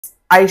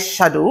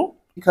eyeshadow,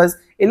 because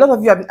a lot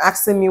of you have been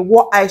asking me,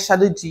 what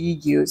eyeshadow do you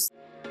use?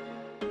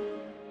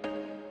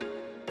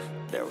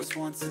 There was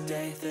once a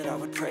day that I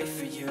would pray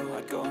for you.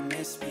 I'd go and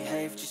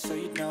misbehave just so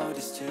you'd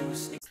notice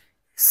too.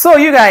 So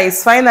you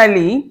guys,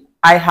 finally,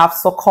 I have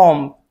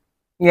succumbed.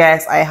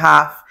 Yes, I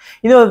have.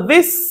 You know,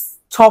 this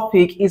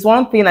topic is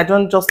one thing I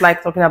don't just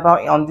like talking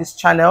about on this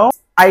channel.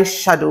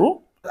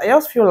 Eyeshadow. I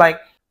just feel like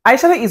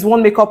eyeshadow is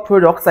one makeup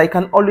product that you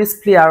can always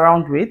play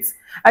around with.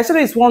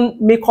 Eyeshadow is one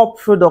makeup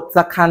product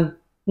that can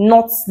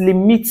not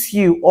limit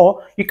you,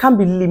 or you can't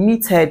be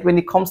limited when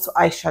it comes to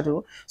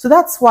eyeshadow. So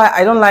that's why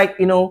I don't like,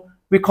 you know,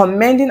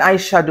 recommending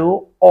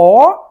eyeshadow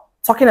or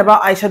talking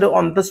about eyeshadow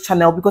on this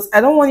channel, because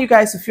I don't want you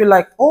guys to feel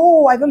like,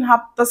 oh, I don't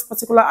have this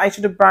particular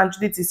eyeshadow brand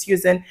Judith is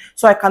using,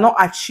 so I cannot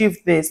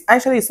achieve this.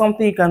 Eyeshadow is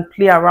something you can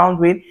play around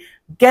with,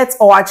 get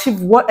or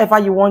achieve whatever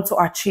you want to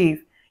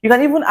achieve. You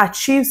can even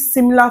achieve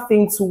similar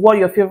things to what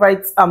your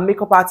favorite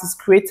makeup artist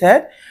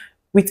created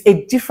with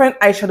a different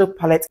eyeshadow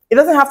palette. It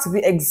doesn't have to be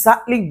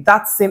exactly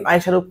that same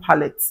eyeshadow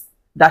palette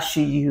that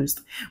she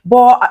used.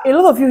 But a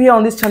lot of you here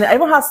on this channel, I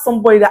even had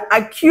somebody that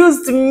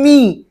accused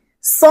me,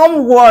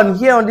 someone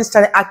here on this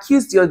channel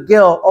accused your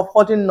girl of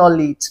hoarding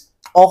knowledge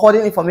or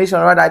hoarding information,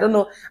 rather. I don't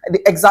know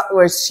the exact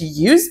words she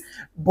used,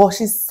 but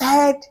she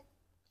said,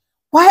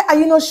 why are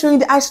you not showing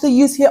the eyeshadow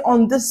used here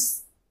on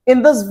this,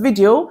 in this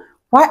video?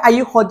 Why are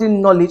you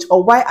hoarding knowledge,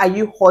 or why are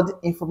you hoarding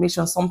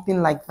information?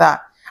 Something like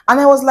that. And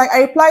I was like,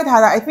 I replied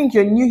her that I think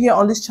you're new here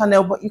on this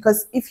channel, but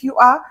because if you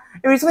are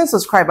a returning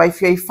subscriber,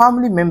 if you're a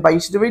family member, you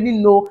should already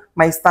know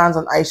my stance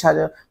on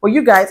eyeshadow. But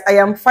you guys, I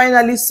am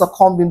finally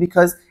succumbing,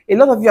 because a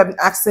lot of you have been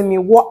asking me,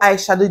 what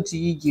eyeshadow do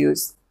you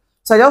use?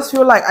 So I just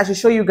feel like I should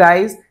show you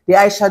guys the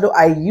eyeshadow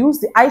I use,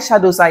 the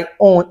eyeshadows I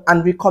own,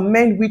 and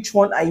recommend which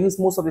one I use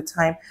most of the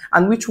time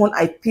and which one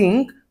I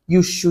think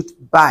you should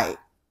buy.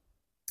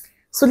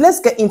 So let's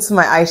get into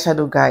my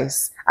eyeshadow,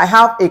 guys. I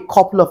have a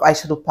couple of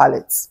eyeshadow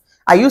palettes.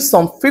 I use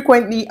some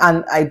frequently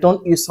and I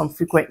don't use some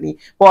frequently,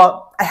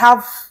 but I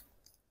have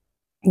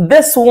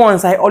these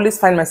ones I always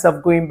find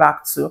myself going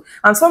back to,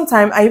 and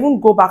sometimes I even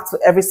go back to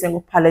every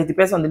single palette,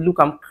 depends on the look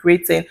I'm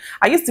creating.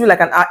 I used to be like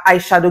an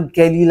eyeshadow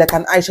girly, like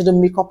an eyeshadow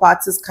makeup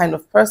artist kind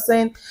of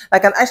person,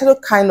 like an eyeshadow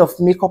kind of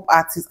makeup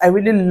artist. I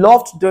really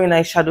loved doing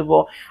eyeshadow,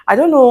 but I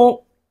don't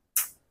know,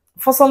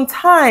 for some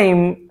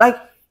time, like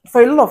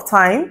for a lot of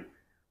time,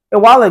 a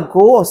while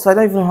ago, or so, I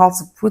don't even know how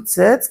to put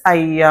it,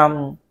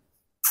 I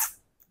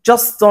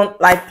just don't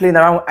like playing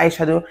around with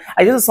eyeshadow.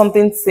 I just do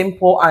something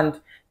simple and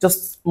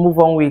just move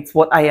on with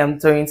what I am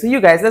doing. So you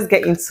guys, let's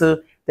get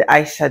into the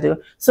eyeshadow.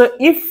 So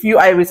if you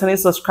are a returning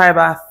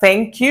subscriber,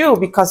 thank you,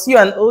 because you're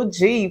an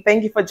OG.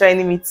 Thank you for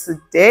joining me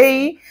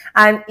today.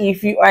 And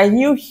if you are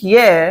new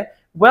here,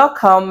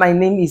 welcome. My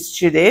name is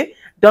Judith.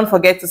 Don't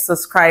forget to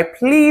subscribe.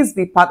 Please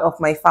be part of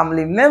my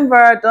family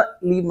member. Don't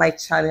leave my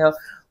channel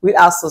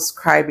without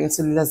subscribing.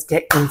 So let's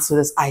get into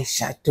this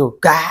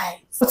eyeshadow, guys.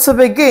 To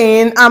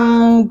begin,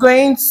 I'm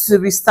going to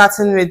be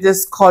starting with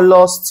this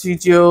Color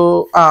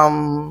Studio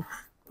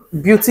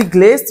Beauty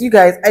Glaze. You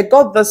guys, I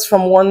got this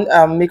from one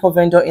makeup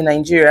vendor in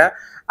Nigeria.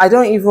 I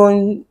don't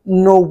even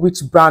know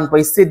which brand, but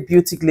it said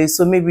Beauty Glaze,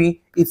 so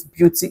maybe it's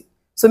Beauty.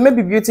 So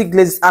maybe Beauty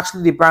Glaze is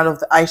actually the brand of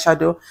the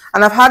eyeshadow.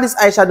 And I've had this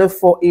eyeshadow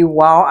for a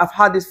while. I've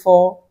had it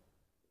for,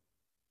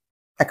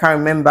 I can't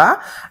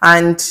remember.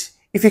 And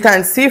if you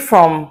can see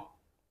from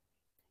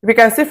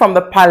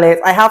the palette,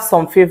 I have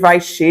some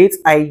favorite shades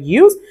I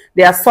use.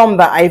 There are some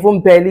that I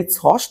even barely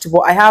touched, but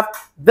I have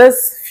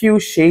this few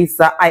shades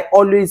that I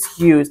always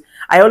use.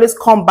 I always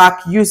come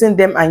back using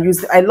them and use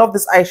them. I love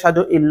this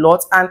eyeshadow a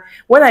lot, and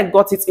when I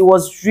got it, it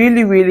was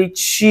really, really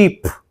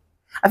cheap.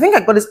 I think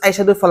I got this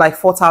eyeshadow for like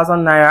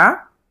 4,000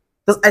 naira.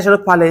 This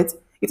eyeshadow palette,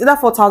 it's either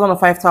 4,000 or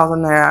 5,000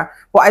 naira.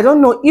 But I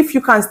don't know if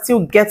you can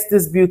still get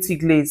this Beauty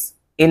Glaze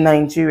in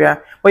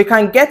Nigeria, but you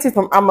can get it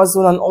from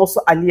Amazon and also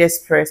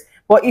AliExpress.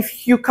 But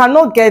if you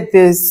cannot get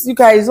this, you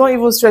guys don't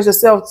even stress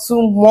yourself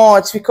too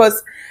much,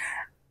 because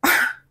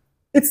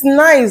it's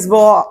nice,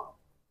 but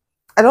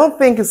I don't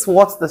think it's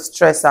worth the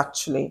stress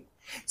actually.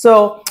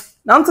 So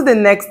now to the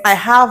next, I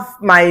have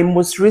my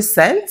most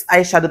recent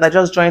eyeshadow that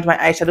just joined my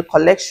eyeshadow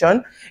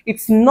collection.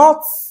 It's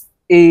not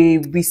a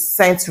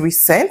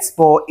recent,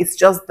 but it's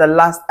just the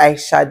last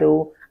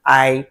eyeshadow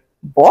I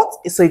bought,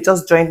 so it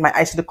just joined my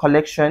eyeshadow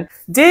collection.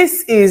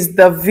 This is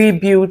the V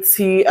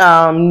Beauty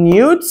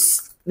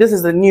Nudes. This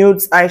is the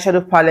nudes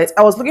eyeshadow palette.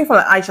 I was looking for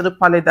an eyeshadow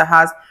palette that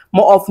has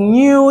more of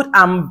nude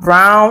and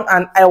brown,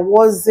 and I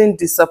wasn't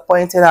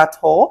disappointed at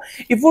all,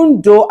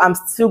 even though I'm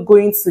still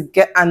going to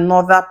get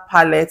another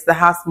palette that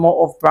has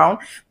more of brown.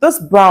 Those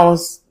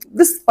browns,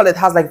 this palette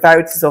has like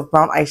varieties of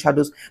brown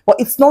eyeshadows, but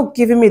it's not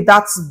giving me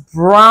that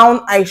brown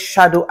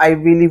eyeshadow I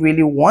really,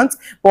 really want.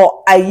 But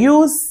I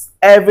use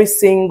every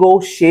single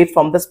shade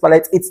from this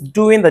palette. It's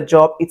doing the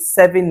job. It's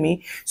serving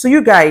me. So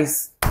you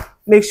guys,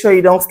 make sure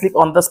you don't sleep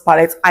on this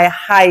palette. I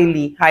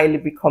highly, highly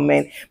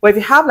recommend. But if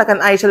you have like an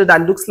eyeshadow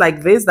that looks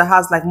like this, that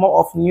has like more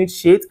of nude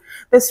shades,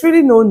 there's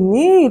really no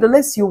need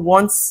unless you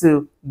want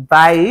to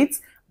buy it.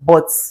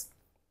 But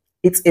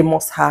It's a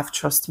must-have,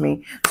 trust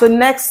me. So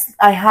next,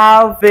 I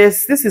have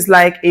this. This is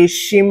like a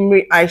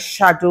shimmery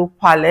eyeshadow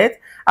palette.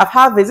 I've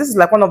had this. This is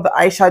like one of the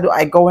eyeshadow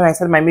I got when I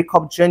started my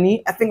makeup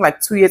journey. I think like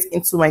 2 years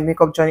into my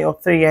makeup journey or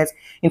 3 years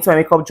into my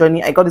makeup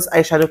journey, I got this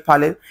eyeshadow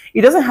palette.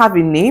 It doesn't have a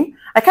name.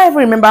 I can't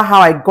even remember how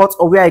I got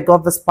or where I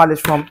got this palette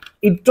from.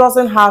 It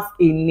doesn't have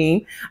a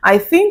name. I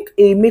think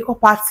a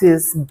makeup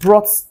artist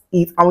brought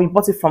it and we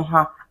bought it from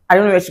her. I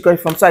don't know where she got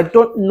it from. So I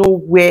don't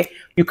know where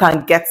you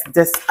can get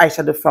this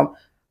eyeshadow from.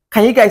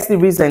 Can you guys see the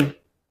reason?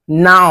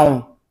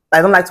 Now,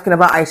 I don't like talking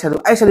about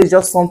eyeshadow. Eyeshadow is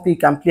just something you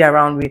can play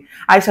around with.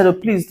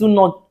 Eyeshadow, please do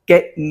not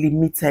get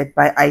limited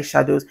by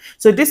eyeshadows.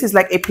 So this is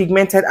like a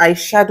pigmented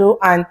eyeshadow,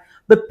 and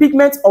the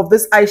pigment of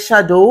this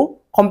eyeshadow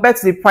compared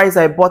to the price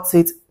I bought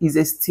it is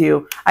a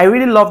steal. I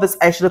really love this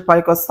eyeshadow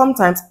palette because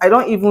sometimes I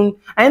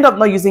end up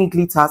not using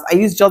glitters. I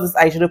use just this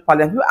eyeshadow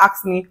palette. Who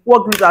asks me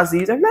what glitters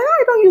is? I'm like,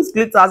 I don't use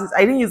glitters.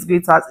 I didn't use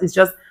glitters. It's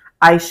just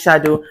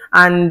eyeshadow.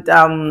 And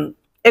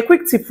a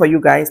quick tip for you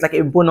guys, like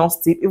a bonus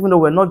tip, even though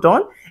we're not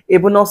done, a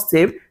bonus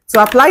tip.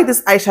 To apply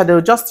this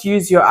eyeshadow, just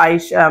use your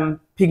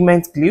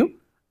pigment glue,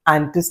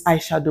 and this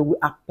eyeshadow will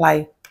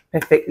apply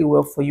perfectly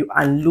well for you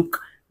and look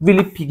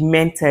really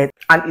pigmented,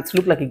 and it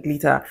look like a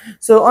glitter.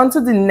 So on to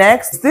the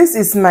next. This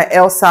is my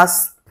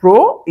Elsa's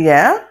Pro.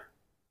 Yeah,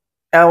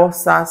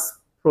 Elsa's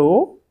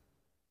Pro.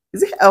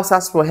 Is it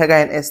Elsa's Pro,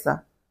 Hega and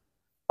Esther?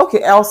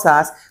 Okay,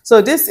 Elsa's.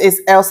 So this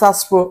is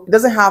Elsa's Pro. It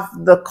doesn't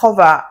have the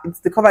cover.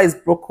 The cover is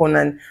broken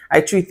and I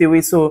threw it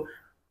away. So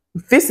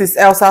this is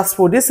Elsa's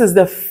Pro. This is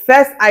the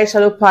first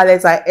eyeshadow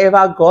palette I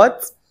ever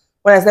got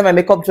when I started my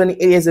makeup journey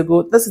 8 years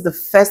ago. This is the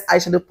first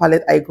eyeshadow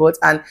palette I got,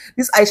 and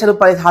this eyeshadow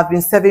palette has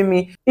been serving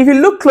me. If you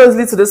look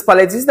closely to this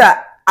palette, you see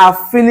that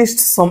I've finished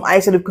some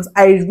eyeshadow because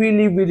I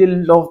really, really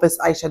love this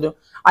eyeshadow.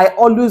 I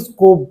always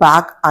go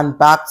back and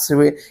back to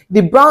it.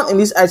 The brown in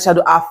this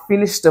eyeshadow, I've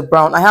finished the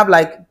brown. I have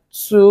like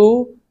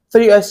 2,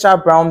 3 extra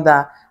brown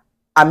that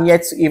I'm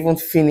yet to even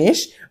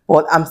finish,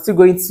 but I'm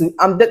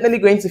definitely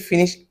going to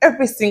finish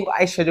every single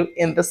eyeshadow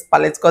in this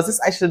palette because this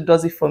eyeshadow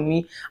does it for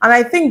me. And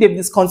I think they've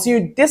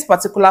discontinued this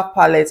particular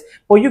palette.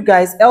 But you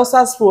guys,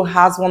 Elsa's Pro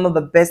has one of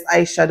the best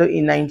eyeshadow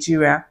in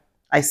Nigeria.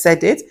 I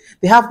said it.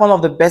 They have one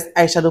of the best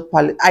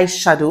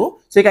eyeshadow.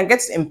 So you can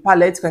get it in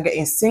palettes, you can get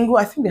in single.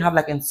 I think they have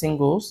like in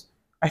singles.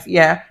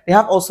 Yeah, they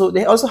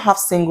also have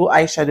single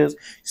eyeshadows.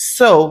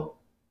 So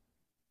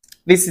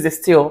this is the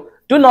steal.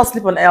 Do not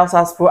sleep on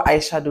Elsa's Pro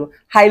eyeshadow.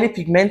 Highly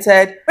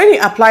pigmented. When you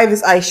apply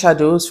these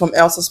eyeshadows from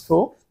Elsa's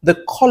Pro,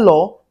 the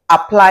color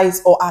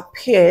applies or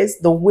appears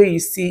the way you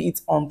see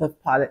it on the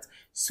palette.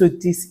 So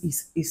this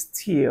is a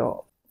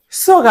steal.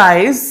 So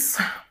guys,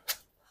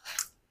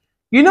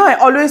 you know I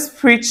always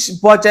preach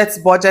budget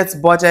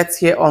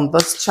here on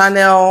this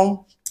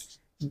channel.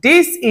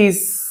 This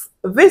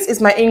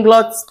is my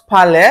Inglot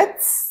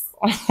palette.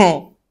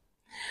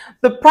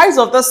 The price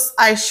of this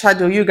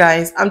eyeshadow, you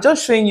guys, I'm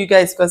just showing you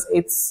guys because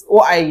it's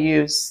what I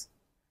use.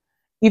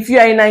 If you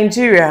are in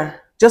Nigeria,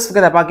 just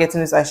forget about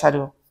getting this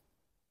eyeshadow.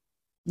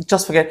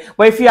 Just forget.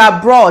 But if you are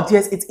abroad,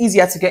 yes, it's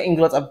easier to get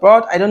Inglot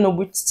abroad. I don't know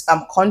which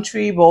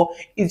country, but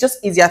it's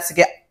just easier to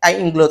get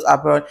Inglot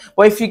abroad.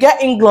 But if you get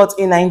Inglot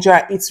in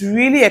Nigeria, it's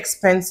really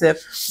expensive.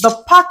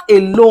 The pack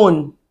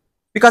alone,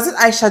 because this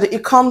eyeshadow,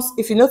 it comes,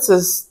 if you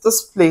notice,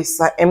 this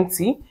place are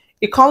empty.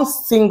 It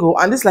comes single,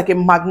 and this is like a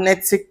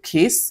magnetic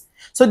case.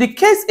 So the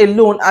case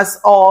alone, as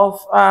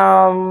of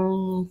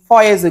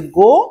 4 years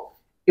ago,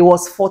 it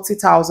was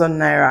 40,000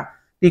 naira.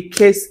 The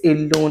case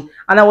alone,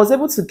 and I was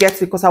able to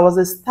get it because I was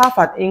a staff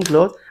at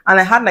Inglot, and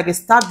I had like a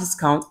staff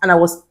discount, and I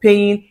was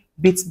paying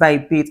bit by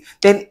bit.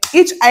 Then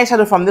each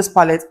eyeshadow from this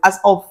palette, as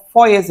of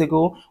 4 years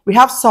ago, we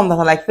have some that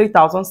are like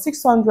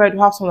 3,600. We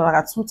have some that are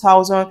like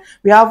 2,000.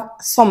 We have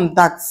some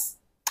that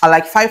are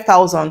like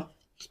 5,000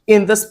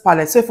 in this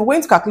palette. So if we're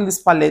going to calculate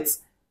this palette,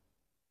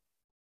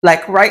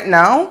 like right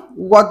now,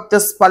 what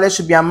this palette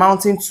should be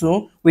amounting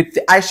to with the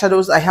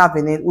eyeshadows I have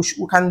in it,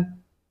 we can,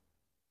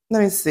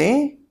 let me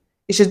see,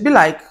 it should be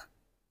like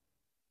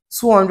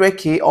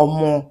 200k or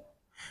more.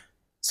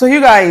 So you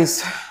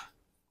guys,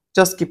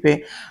 just keep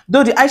it.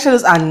 Though the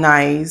eyeshadows are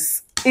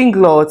nice,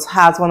 Inglot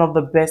has one of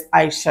the best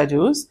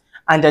eyeshadows,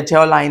 and the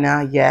gel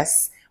liner,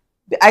 yes.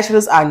 The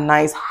eyeshadows are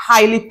nice,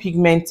 highly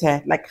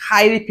pigmented, like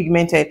highly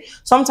pigmented.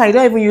 Sometimes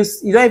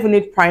you don't even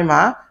need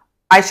primer,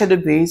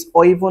 eyeshadow base,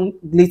 or even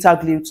glitter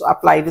glue to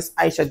apply these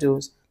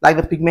eyeshadows, like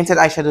the pigmented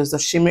eyeshadows, the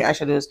shimmery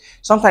eyeshadows.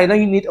 Sometimes you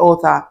don't need all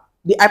that.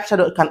 The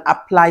eyeshadow you can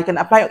apply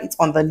it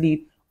on the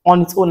lid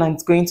on its own, and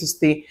it's going to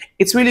stay.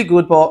 It's really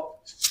good, but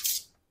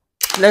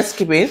let's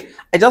keep it.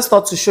 I just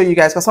thought to show you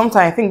guys because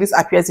sometimes I think this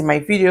appears in my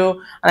video,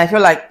 and I feel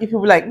like if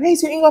people be like,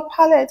 "Where's your Inglot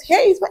palette?"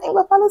 Here is my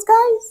Inglot palette,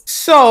 guys.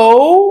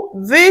 So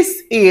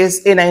this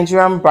is a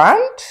Nigerian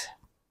brand,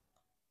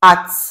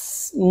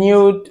 Arts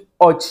Nude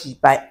Orgy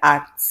by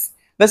Arts.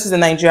 This is a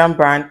Nigerian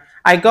brand.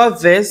 I got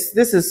this.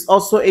 This is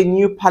also a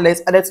new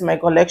palette added to my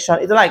collection.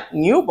 It's not like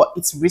new, but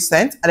it's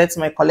recent, added to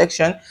my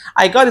collection.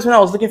 I got this when I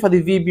was looking for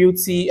the V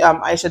Beauty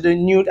eyeshadow,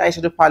 nude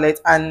eyeshadow palette,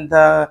 and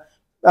the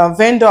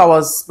vendor I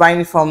was buying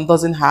it from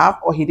doesn't have,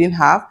 or he didn't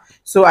have.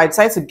 So I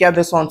decided to get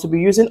this one to be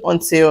using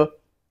until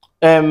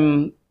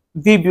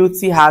V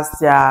Beauty has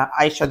their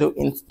eyeshadow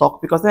in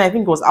stock, because then I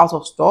think it was out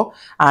of stock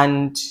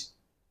and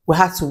we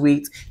had to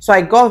wait. So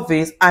I got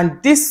this,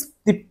 and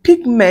the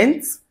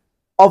pigment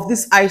of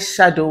this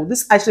eyeshadow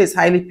is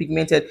highly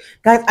pigmented.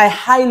 Guys, I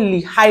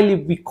highly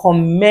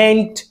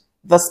recommend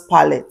this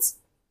palette.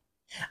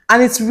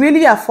 And it's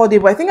really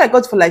affordable. I think I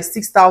got it for like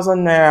 6,000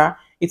 naira.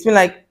 It's been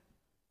like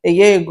a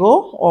year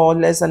ago or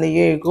less than a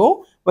year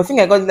ago. But I think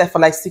I got it like for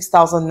like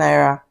 6,000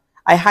 naira.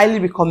 I highly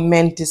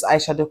recommend this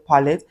eyeshadow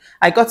palette.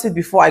 I got it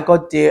before I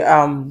got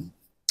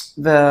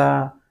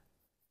the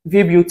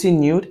V Beauty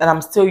Nude, and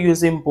I'm still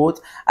using both.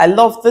 I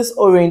love this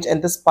orange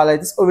and this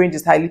palette. This orange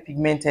is highly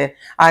pigmented,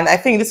 and I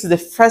think this is the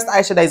first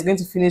eyeshadow that is going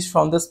to finish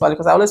from this palette,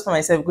 because I always find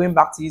myself going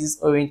back to use this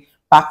orange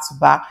back to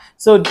back.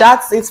 So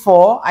that's it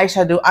for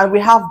eyeshadow, and we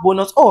have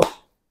bonus. Oh,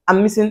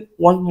 I'm missing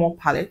one more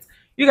palette.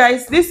 You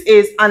guys, this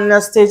is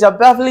Anastasia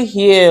Beverly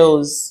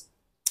Hills.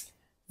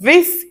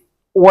 This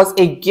was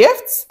a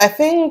gift. I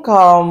think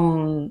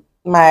my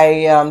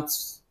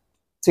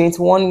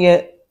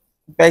 21-year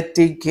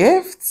birthday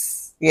gift.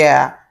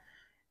 Yeah,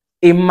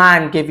 a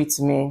man gave it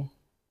to me,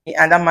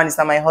 and that man is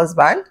not my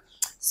husband.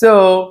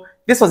 So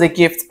this was a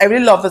gift. I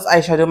really love this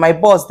eyeshadow. My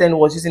boss then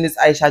was using this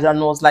eyeshadow and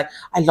was like,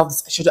 I love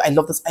this eyeshadow, I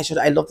love this eyeshadow,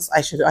 I love this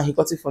eyeshadow, and he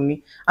got it for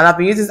me. And I've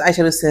been using this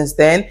eyeshadow since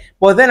then.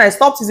 But then I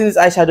stopped using this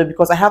eyeshadow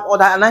because I have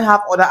other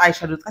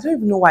eyeshadows. I don't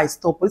even know why I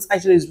stopped, but this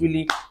eyeshadow is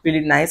really,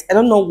 really nice. I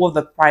don't know what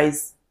the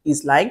price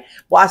is like,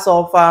 but as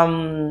of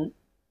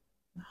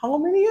how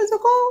many years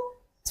ago?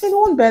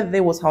 21 birthday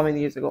was how many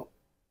years ago?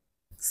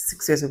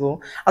 6 years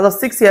ago. As of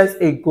 6 years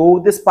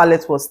ago, this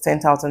palette was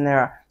 10,000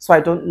 naira. So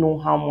I don't know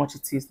how much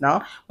it is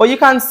now. But you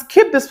can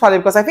skip this palette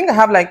because I think I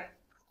have like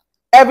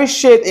every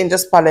shade in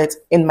this palette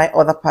in my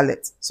other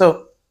palette.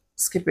 So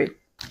skip it.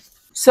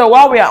 So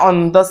while we are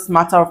on this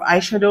matter of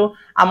eyeshadow,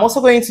 I'm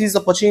also going to use the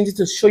opportunity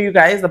to show you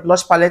guys the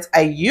blush palette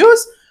I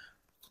use.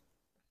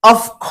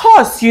 Of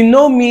course, you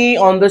know me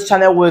on this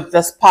channel with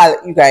this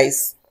palette, you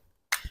guys.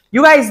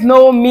 You guys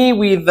know me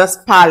with this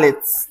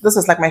palette. This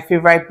is like my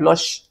favorite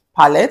blush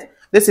palette.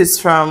 This is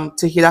from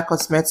Tehila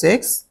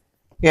Cosmetics.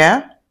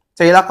 Yeah,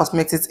 Tehila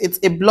Cosmetics. It's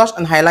a blush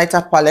and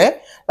highlighter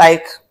palette.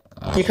 Like,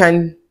 you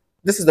can,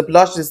 this is the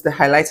blush, this is the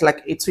highlighter,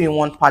 like a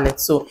 2-in-1 palette.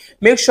 So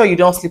make sure you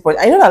don't sleep on it.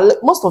 I know that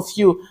most of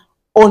you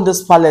own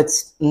this palette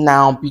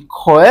now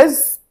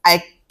because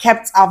I've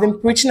been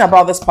preaching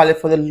about this palette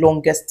for the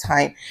longest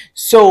time.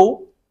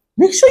 So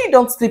make sure you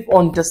don't sleep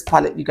on this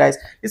palette, you guys.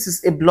 This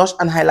is a blush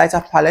and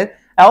highlighter palette.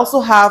 I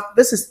also have,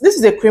 this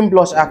is a cream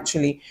blush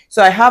actually.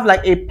 So I have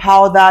like a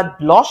powdered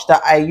blush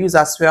that I use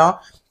as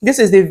well. This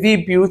is the V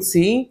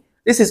Beauty.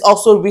 This is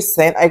also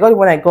recent. I got it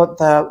when I got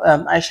the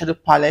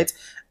eyeshadow palette.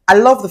 I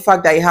love the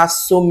fact that it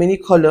has so many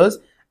colors,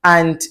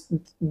 and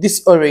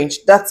this orange.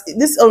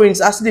 This orange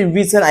is actually the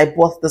reason I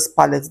bought this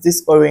palette,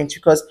 this orange,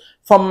 because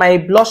from my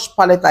blush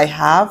palette I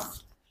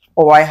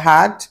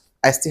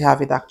still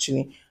have it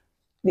actually.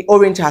 The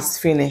orange has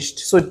finished.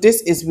 So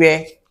this is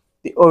where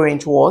the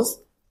orange was.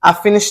 I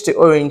finished the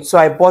orange, so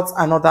I bought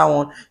another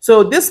one.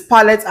 So this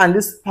palette and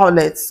this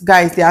palette,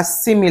 guys, they are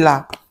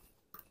similar.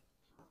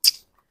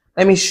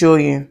 Let me show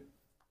you.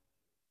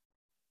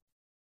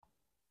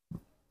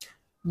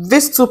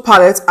 These two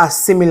palettes are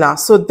similar,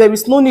 so there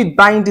is no need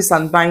buying this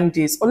and buying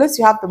this unless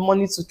you have the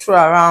money to throw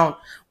around.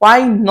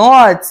 Why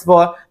not?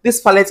 But these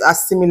palettes are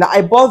similar.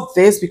 I bought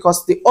this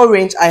because the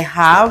orange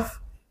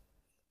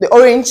the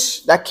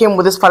orange that came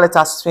with this palette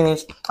has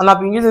finished, and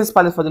I've been using this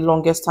palette for the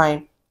longest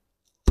time.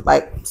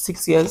 Like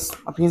 6 years.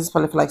 I've been using this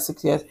palette for like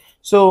 6 years.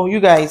 So you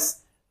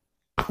guys,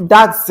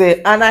 that's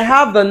it. And I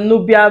have the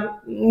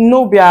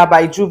Nubia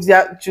by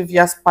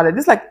Juvia's palette.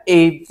 This is like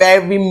a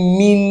very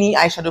mini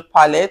eyeshadow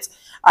palette.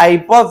 I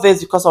bought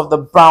this because of the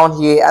brown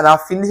here, and I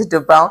finished the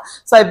brown.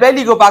 So I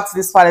barely go back to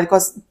this palette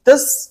because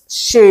this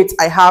shade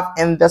I have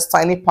in this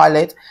tiny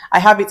palette, I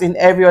have it in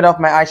every other of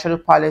my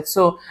eyeshadow palette.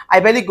 So I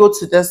barely go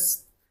to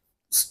this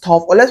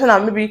stuff, unless when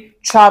I'm maybe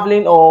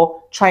traveling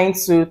or trying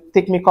to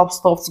take makeup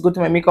stuff to go to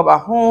my makeup at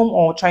home,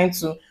 or trying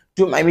to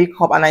do my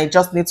makeup and I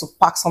just need to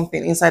pack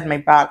something inside my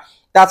bag.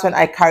 That's when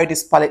I carry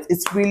this palette.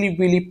 It's really,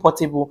 really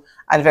portable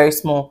and very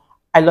small.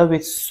 I love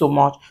it so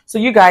much. So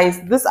you guys,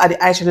 these are the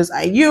eyeshadows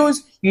I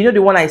use. You know,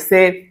 the one I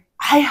said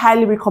I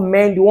highly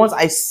recommend, the ones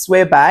I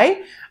swear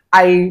by.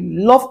 I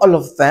love all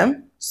of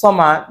them. Some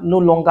are no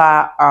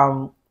longer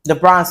the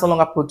brands no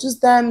longer produce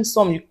them.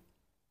 Some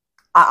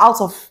are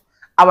out of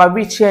our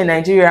reach here in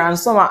Nigeria, and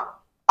some are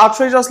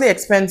outrageously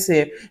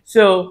expensive.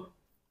 So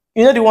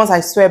you know the ones I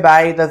swear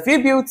by: the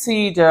V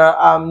Beauty,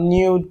 the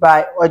Nude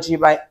by OG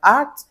by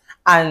Art,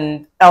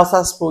 and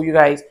Elsa's Pro. You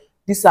guys,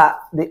 these are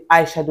the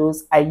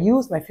eyeshadows I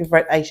use, my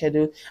favorite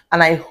eyeshadows,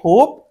 and I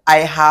hope I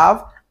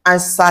have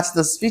answered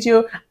this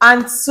video.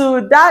 And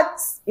to that,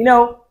 you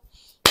know,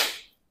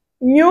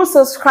 new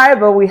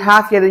subscriber we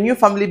have here, the new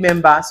family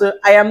member. So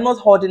I am not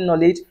hoarding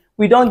knowledge.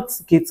 We don't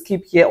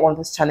gatekeep here on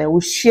this channel.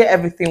 We share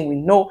everything we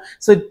know.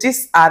 So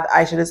these are the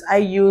eyeshadows I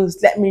use.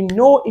 Let me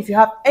know if you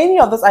have any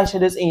of those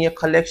eyeshadows in your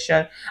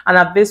collection. And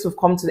at this, we've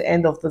come to the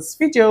end of this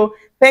video.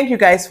 Thank you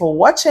guys for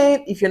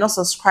watching. If you're not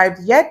subscribed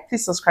yet,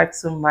 please subscribe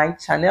to my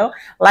channel.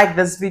 Like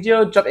this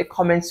video, drop a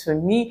comment for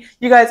me.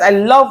 You guys, I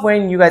love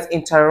when you guys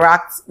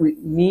interact with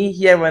me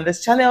here on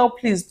this channel.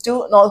 Please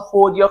do not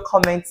hold your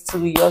comments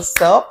to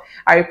yourself.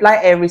 I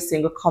reply every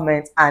single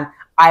comment, and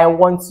I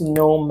want to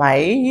know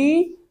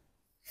my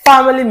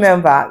family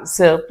member.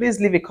 So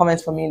please leave a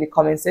comment for me in the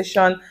comment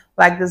section.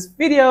 Like this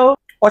video,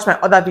 watch my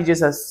other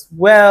videos as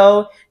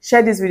well.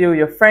 Share this video with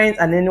your friends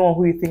and anyone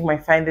who you think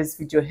might find this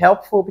video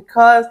helpful,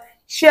 because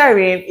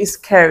sharing is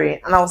caring.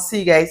 And I'll see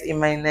you guys in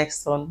my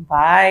next one.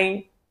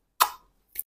 Bye.